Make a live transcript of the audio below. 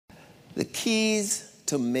The keys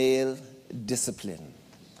to male discipline.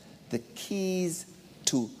 The keys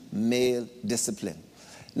to male discipline.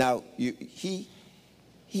 Now, the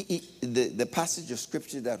passage of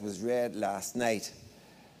scripture that was read last night,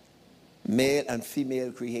 male and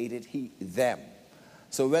female created he, them.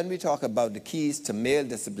 So when we talk about the keys to male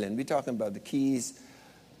discipline, we're talking about the keys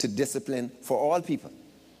to discipline for all people.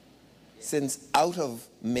 Since out of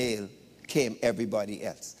male came everybody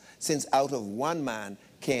else. Since out of one man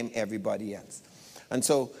came everybody else. And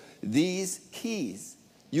so these keys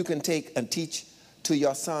you can take and teach to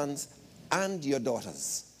your sons and your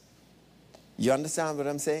daughters. You understand what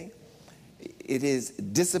I'm saying? It is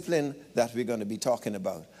discipline that we're going to be talking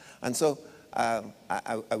about. And so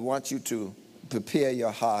I want you to prepare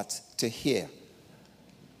your heart to hear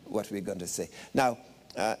what we're going to say. Now,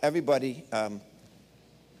 everybody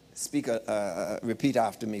repeat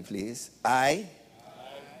after me, please. I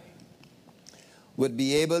would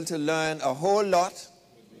be able to learn a whole lot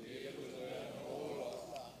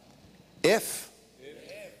if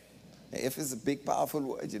is a big, powerful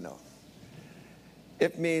word, you know.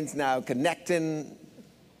 If means now connecting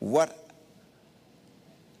what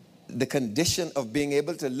the condition of being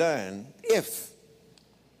able to learn if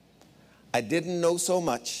I didn't know so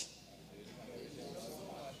much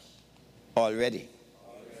already.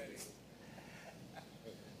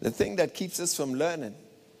 The thing that keeps us from learning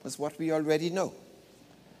is what we already know.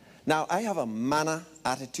 Now, I have a manna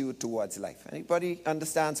attitude towards life. Anybody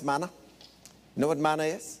understands manna? You know what manna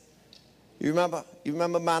is? You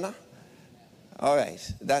remember manna? All right.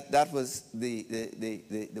 That was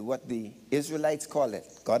what the Israelites call it.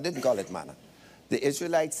 God didn't call it manna. The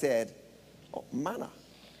Israelites said, oh, manna.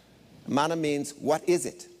 Manna means what is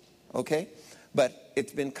it? Okay? But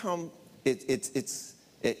it's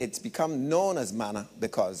become known as manna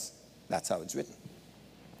because that's how it's written.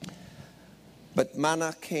 But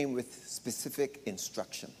manna came with specific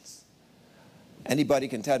instructions. Anybody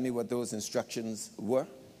can tell me what those instructions were?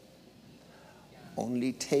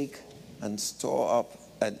 Only take and store up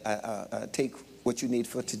and take what you need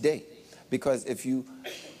for today. Because if you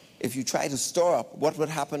try to store up, what would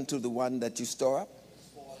happen to the one that you store up?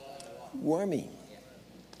 Wormy.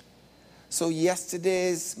 So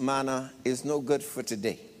yesterday's manna is no good for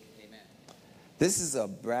today. Amen. This is a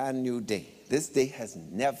brand new day. This day has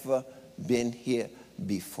never been here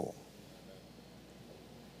before.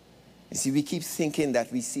 You see, we keep thinking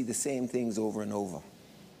that we see the same things over and over.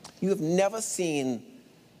 You have never seen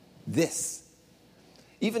this.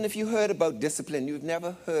 Even if you heard about discipline, you've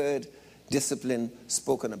never heard discipline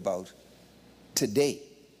spoken about today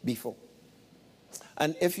before.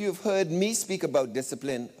 And if you've heard me speak about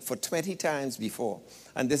discipline for 20 times before,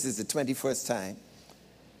 and this is the 21st time,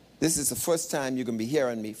 this is the first time you're going to be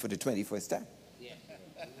hearing me for the 21st time.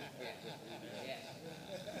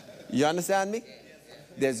 You understand me?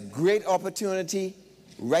 There's great opportunity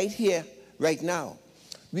right here, right now.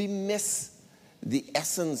 We miss the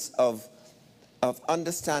essence of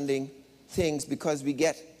understanding things because we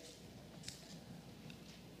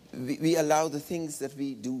allow the things that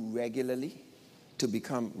we do regularly to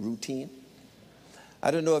become routine.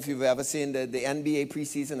 I don't know if you've ever seen the NBA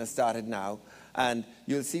preseason has started now, and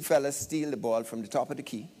you'll see fellas steal the ball from the top of the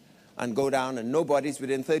key and go down, and nobody's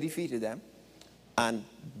within 30 feet of them, and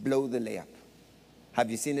blow the layup.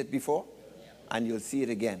 Have you seen it before? And you'll see it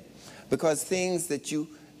again. Because things that you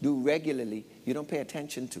do regularly, you don't pay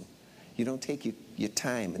attention to. You don't take your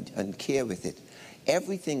time and care with it.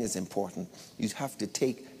 Everything is important. You have to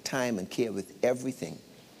take time and care with everything.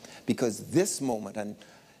 Because this moment, and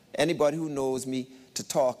anybody who knows me to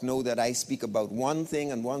talk know that I speak about one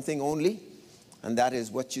thing and one thing only, and that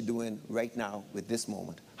is what you're doing right now with this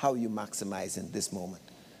moment. How are you maximizing this moment?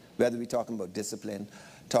 Whether we're talking about discipline,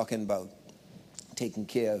 talking about taking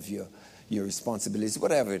care of your responsibilities,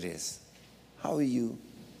 whatever it is. How are you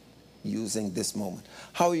using this moment?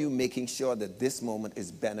 How are you making sure that this moment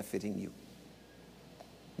is benefiting you?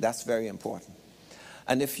 That's very important.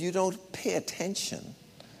 And if you don't pay attention,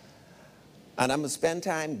 and I'm going to spend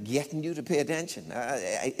time getting you to pay attention,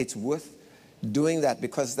 it's worth doing that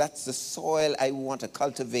because that's the soil I want to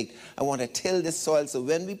cultivate. I want to till this soil so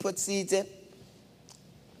when we put seeds in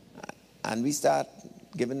and we start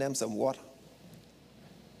giving them some water,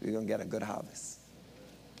 we're going to get a good harvest.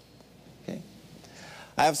 Okay?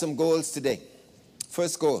 I have some goals today.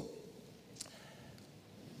 First goal, I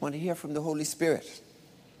want to hear from the Holy Spirit.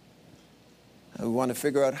 And we want to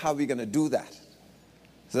figure out how we're going to do that.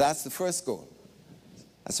 So that's the first goal.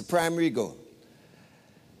 That's a primary goal.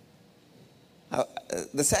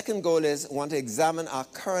 The second goal is I want to examine our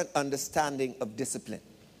current understanding of discipline.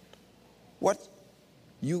 What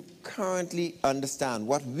you currently understand,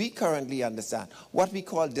 what we currently understand, what we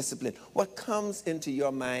call discipline, what comes into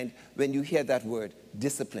your mind when you hear that word,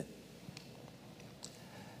 discipline.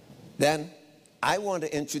 Then I want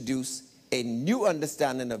to introduce a new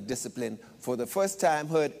understanding of discipline for the first time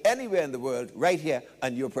heard anywhere in the world, right here,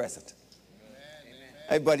 and you're present. Amen.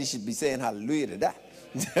 Everybody should be saying hallelujah to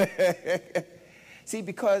that. See,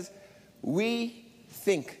 because we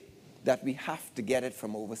think that we have to get it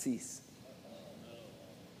from overseas.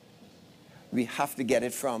 We have to get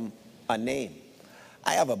it from a name.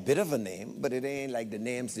 I have a bit of a name, but it ain't like the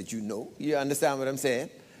names that you know. You understand what I'm saying?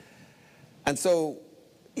 And so,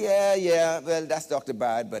 well, that's Dr.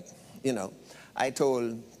 Barrett, but, you know, I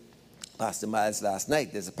told Pastor Miles last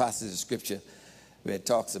night, there's a passage of scripture where it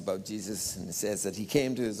talks about Jesus, and it says that he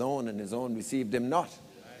came to his own, and his own received him not.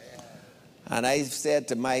 And I said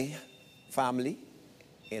to my family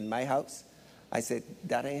in my house, I said,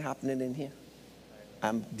 that ain't happening in here.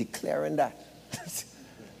 I'm declaring that.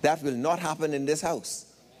 That will not happen in this house.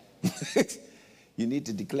 You need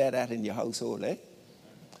to declare that in your household, eh?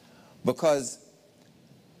 Because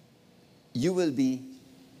you will be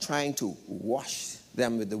trying to wash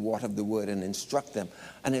them with the water of the word and instruct them.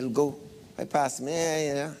 And it'll go right past them,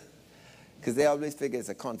 yeah. Because they always figure it's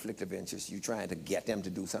a conflict of interest. You're trying to get them to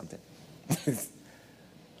do something.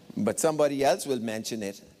 But somebody else will mention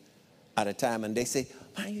it at a time, and they say,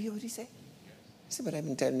 man, you hear what he say? I said, but I've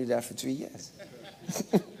been telling you that for 3 years.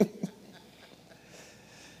 My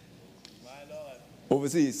Lord.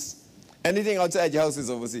 Overseas. Anything outside your house is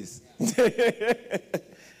overseas.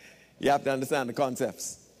 You have to understand the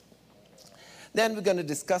concepts. Then we're going to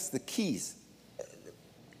discuss the keys.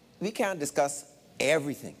 We can't discuss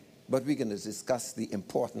everything, but we're going to discuss the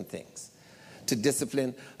important things to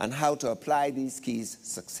discipline and how to apply these keys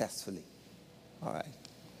successfully. All right.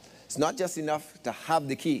 It's not just enough to have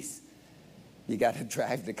the keys. You got to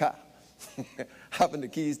drive the car. Having the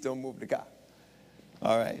keys don't move the car.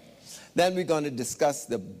 All right. Then we're going to discuss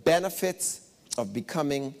the benefits of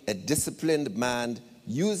becoming a disciplined man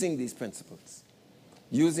using these principles,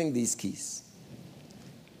 using these keys.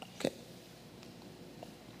 Okay.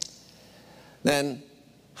 Then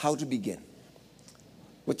how to begin.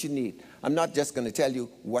 What you need. I'm not just going to tell you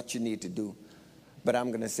what you need to do, but I'm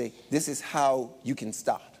going to say this is how you can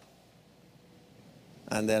start.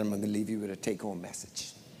 And then I'm going to leave you with a take-home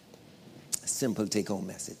message. A simple take-home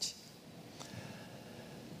message.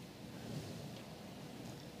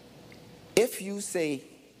 If you say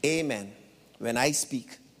amen when I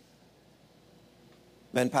speak,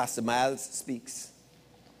 when Pastor Miles speaks,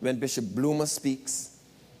 when Bishop Bloomer speaks,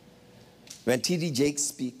 when T.D. Jakes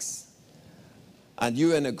speaks, and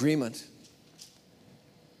you're in agreement,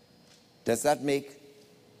 does that make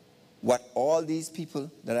what all these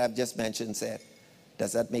people that I've just mentioned said,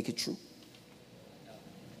 does that make it true? No.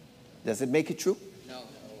 Does it make it true? No.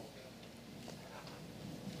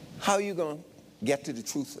 How are you going to get to the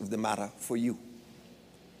truth of the matter for you?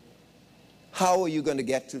 How are you going to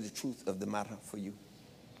get to the truth of the matter for you?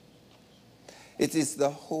 It is the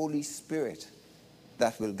Holy Spirit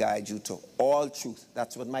that will guide you to all truth.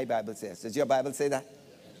 That's what my Bible says. Does your Bible say that?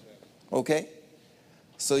 Okay?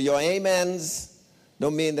 So your amens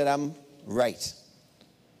don't mean that I'm right.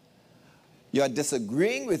 You're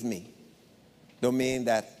disagreeing with me don't mean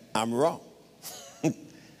that I'm wrong.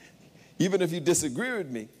 Even if you disagree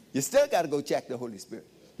with me, you still got to go check the Holy Spirit.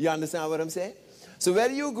 You understand what I'm saying? So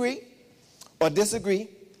whether you agree or disagree,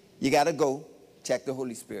 you got to go check the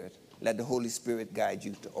Holy Spirit. Let the Holy Spirit guide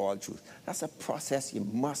you to all truth. That's a process you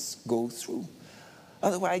must go through.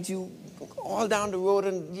 Otherwise, you all down the road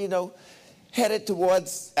and, headed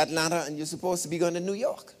towards Atlanta, and you're supposed to be going to New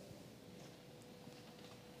York.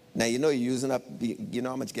 Now, you're using up,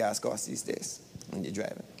 how much gas costs these days when you're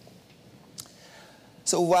driving.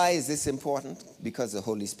 So why is this important? Because the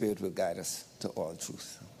Holy Spirit will guide us to all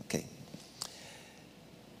truth. Okay.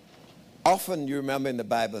 Often, you remember in the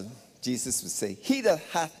Bible, Jesus would say, he that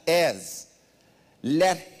hath ears,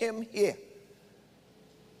 let him hear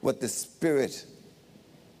what the Spirit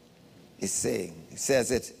is saying. It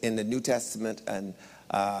says it in the New Testament and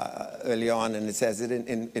early on, and it says it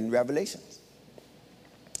in Revelation.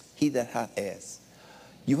 He that hath ears.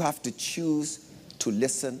 You have to choose to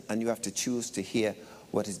listen, and you have to choose to hear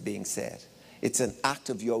what is being said. It's an act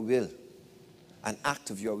of your will. An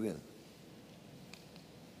act of your will.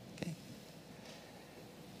 Okay?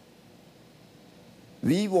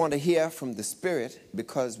 We want to hear from the Spirit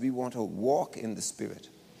because we want to walk in the Spirit.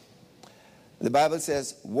 The Bible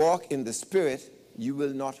says, walk in the Spirit, you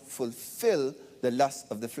will not fulfill the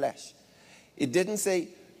lust of the flesh. It didn't say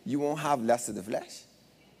you won't have lust of the flesh.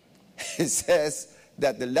 It says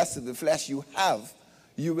that the lust of the flesh you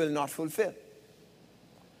you will not fulfill.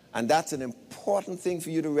 And that's an important thing for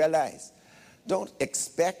you to realize. Don't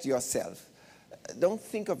expect yourself, don't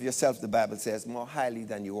think of yourself, the Bible says, more highly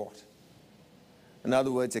than you ought. In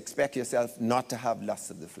other words, expect yourself not to have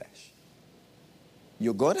lusts of the flesh.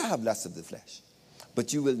 You're going to have lusts of the flesh,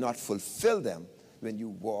 but you will not fulfill them when you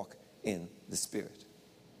walk in the Spirit.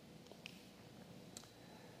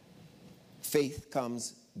 Faith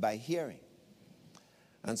comes by hearing.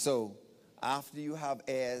 And so, after you have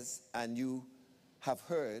ears and you have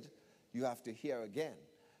heard, you have to hear again.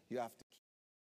 You have